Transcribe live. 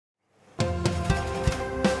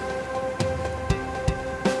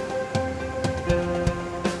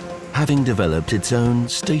Having developed its own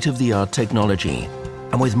state-of-the-art technology,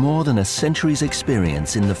 and with more than a century's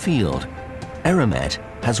experience in the field, Eramet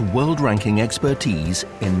has world-ranking expertise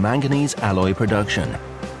in manganese alloy production.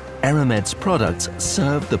 Eramet's products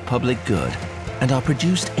serve the public good and are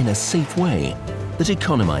produced in a safe way that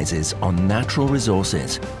economizes on natural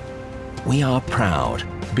resources. We are proud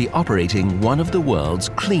to be operating one of the world's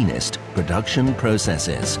cleanest production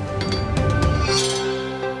processes.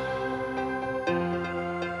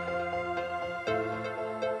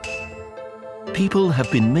 People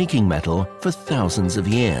have been making metal for thousands of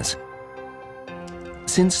years.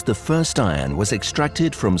 Since the first iron was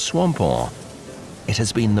extracted from swamp ore, it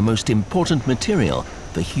has been the most important material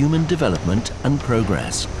for human development and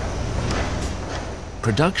progress.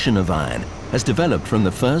 Production of iron has developed from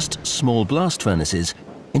the first small blast furnaces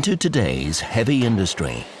into today's heavy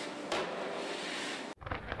industry.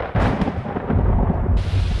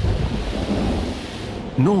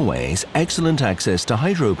 Norway's excellent access to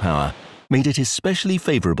hydropower made it especially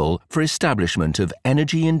favorable for establishment of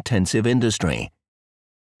energy-intensive industry.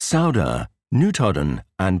 Sauda, Notodden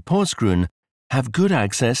and Porsgrunn have good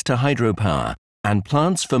access to hydropower, and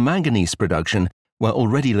plants for manganese production were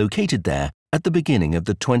already located there at the beginning of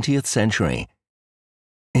the 20th century.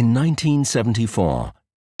 In 1974,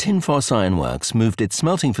 Tinfoss Ironworks moved its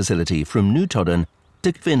smelting facility from Notodden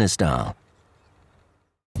to Kvinesdal.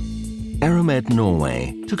 Eramet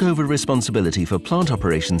Norway took over responsibility for plant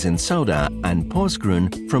operations in Sauda and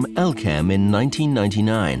Porsgrunn from Elkem in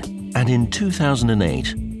 1999, and in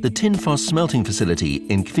 2008, the Tinfoss smelting facility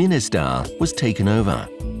in Kvinesdal was taken over.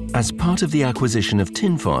 As part of the acquisition of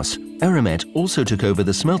Tinfoss, Eramet also took over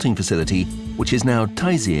the smelting facility, which is now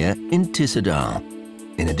Tizir in Tyssedal.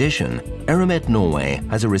 In addition, Eramet Norway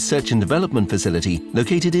has a research and development facility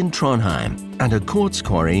located in Trondheim and a quartz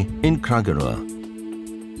quarry in Kragerø.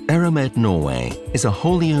 Eramet Norway is a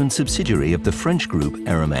wholly owned subsidiary of the French group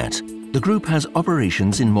Eramet. The group has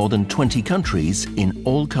operations in more than 20 countries in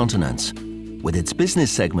all continents. With its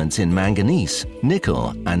business segments in manganese,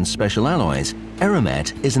 nickel and special alloys,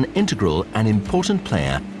 Eramet is an integral and important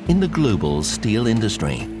player in the global steel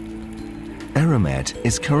industry. Eramet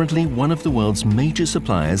is currently one of the world's major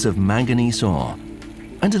suppliers of manganese ore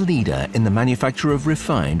and a leader in the manufacture of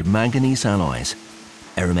refined manganese alloys,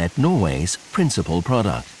 Eramet Norway's principal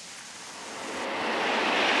product.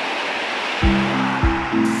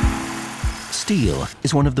 Steel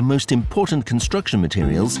is one of the most important construction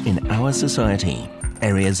materials in our society.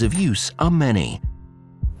 Areas of use are many.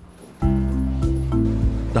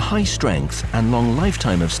 The high strength and long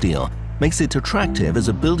lifetime of steel makes it attractive as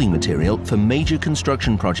a building material for major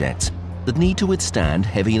construction projects that need to withstand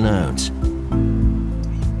heavy loads.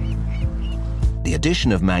 The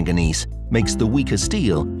addition of manganese makes the weaker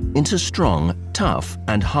steel into strong, tough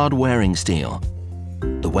and hard-wearing steel.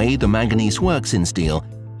 The way the manganese works in steel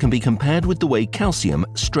can be compared with the way calcium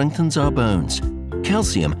strengthens our bones.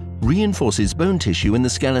 Calcium reinforces bone tissue in the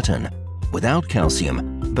skeleton. Without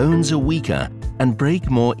calcium, bones are weaker and break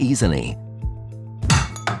more easily.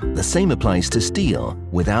 The same applies to steel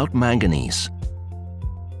without manganese.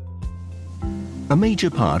 A major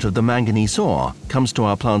part of the manganese ore comes to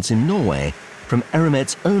our plants in Norway from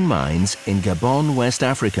Eramet's own mines in Gabon, West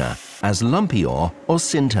Africa, as lumpy ore or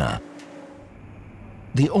sinter.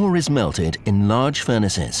 The ore is melted in large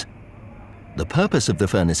furnaces. The purpose of the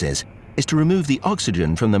furnaces is to remove the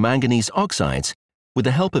oxygen from the manganese oxides with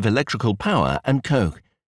the help of electrical power and coke,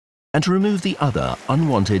 and to remove the other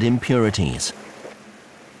unwanted impurities.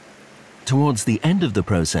 Towards the end of the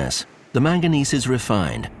process, the manganese is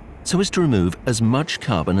refined so as to remove as much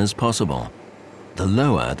carbon as possible. The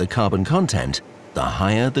lower the carbon content, the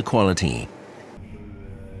higher the quality.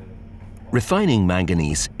 Refining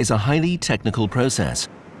manganese is a highly technical process,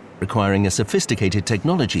 requiring a sophisticated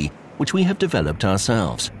technology which we have developed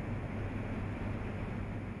ourselves.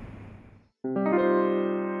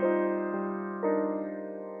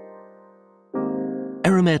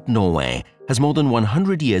 Eramet Norway has more than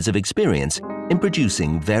 100 years of experience in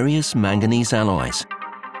producing various manganese alloys.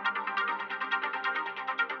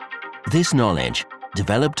 This knowledge,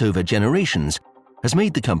 developed over generations, has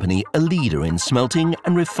made the company a leader in smelting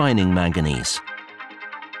and refining manganese.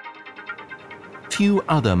 Few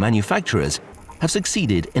other manufacturers have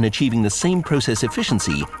succeeded in achieving the same process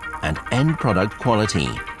efficiency and end product quality.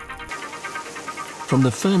 From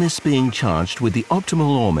the furnace being charged with the optimal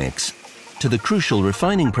ore mix to the crucial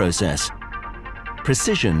refining process,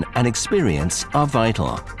 precision and experience are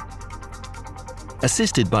vital.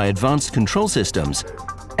 Assisted by advanced control systems,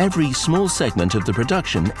 every small segment of the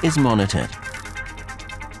production is monitored.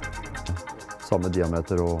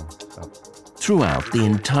 Throughout the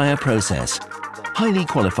entire process, highly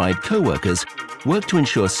qualified co-workers work to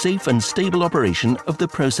ensure safe and stable operation of the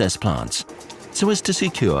process plants, so as to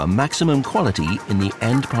secure maximum quality in the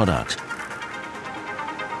end product.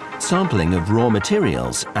 Sampling of raw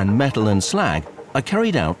materials and metal and slag are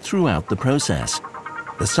carried out throughout the process.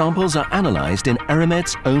 The samples are analysed in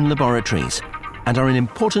Eramet's own laboratories and are an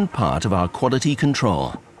important part of our quality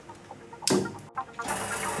control.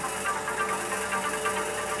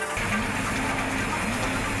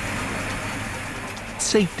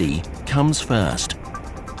 Safety comes first,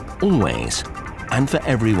 always, and for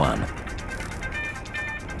everyone.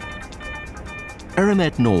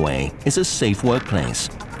 Eramet Norway is a safe workplace.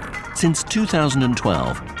 Since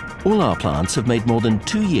 2012, all our plants have made more than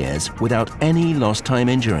 2 years without any lost time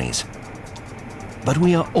injuries. But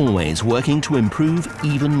we are always working to improve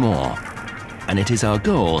even more, and it is our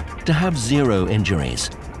goal to have 0 injuries.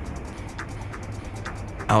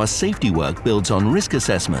 Our safety work builds on risk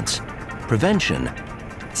assessments, prevention,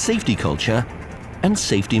 safety culture, and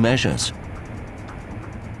safety measures.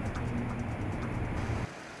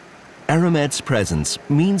 Eramet's presence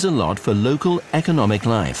means a lot for local economic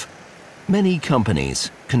life. Many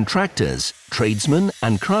companies, contractors, tradesmen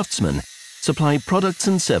and craftsmen supply products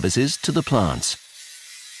and services to the plants.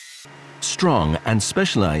 Strong and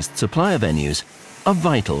specialized supplier venues are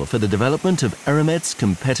vital for the development of Eramet's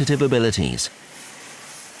competitive abilities.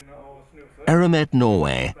 Eramet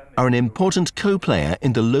Norway are an important co-player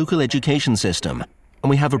in the local education system, and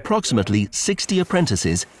we have approximately 60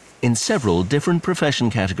 apprentices in several different profession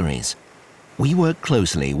categories. We work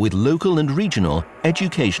closely with local and regional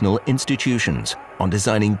educational institutions on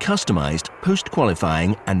designing customized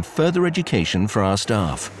post-qualifying and further education for our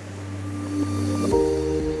staff.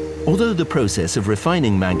 Although the process of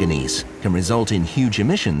refining manganese can result in huge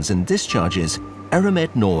emissions and discharges,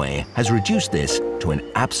 Eramet Norway has reduced this to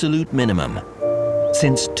an absolute minimum.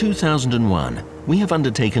 Since 2001, we have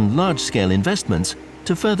undertaken large-scale investments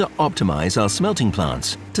to further optimize our smelting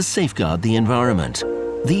plants to safeguard the environment.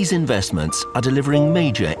 These investments are delivering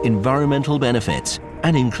major environmental benefits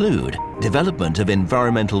and include development of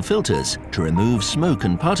environmental filters to remove smoke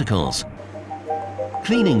and particles,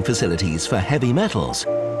 cleaning facilities for heavy metals,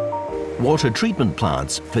 water treatment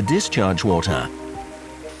plants for discharge water,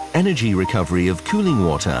 energy recovery of cooling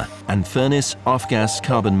water and furnace off-gas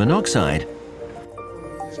carbon monoxide,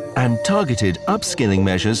 and targeted upskilling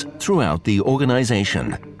measures throughout the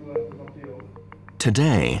organization.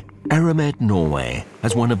 Today, Eramet Norway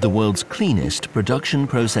has one of the world's cleanest production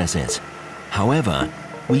processes. However,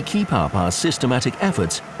 we keep up our systematic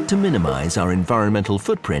efforts to minimize our environmental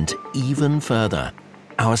footprint even further.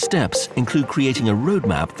 Our steps include creating a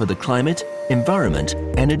roadmap for the climate, environment,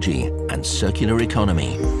 energy, and circular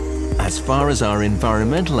economy. As far as our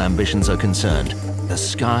environmental ambitions are concerned, the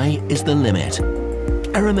sky is the limit.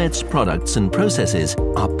 Eramet's products and processes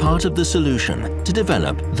are part of the solution to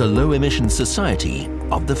develop the low-emission society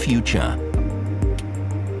of the future.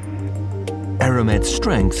 Eramet's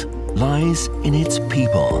strength lies in its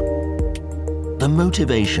people. The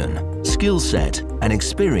motivation, skill set, and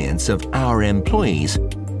experience of our employees,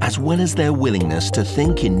 as well as their willingness to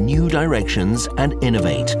think in new directions and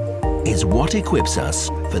innovate, is what equips us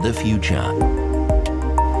for the future.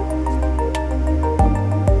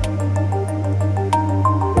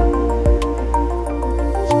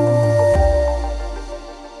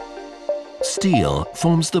 Steel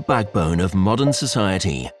forms the backbone of modern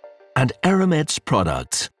society, and Eramet's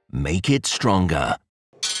products make it stronger.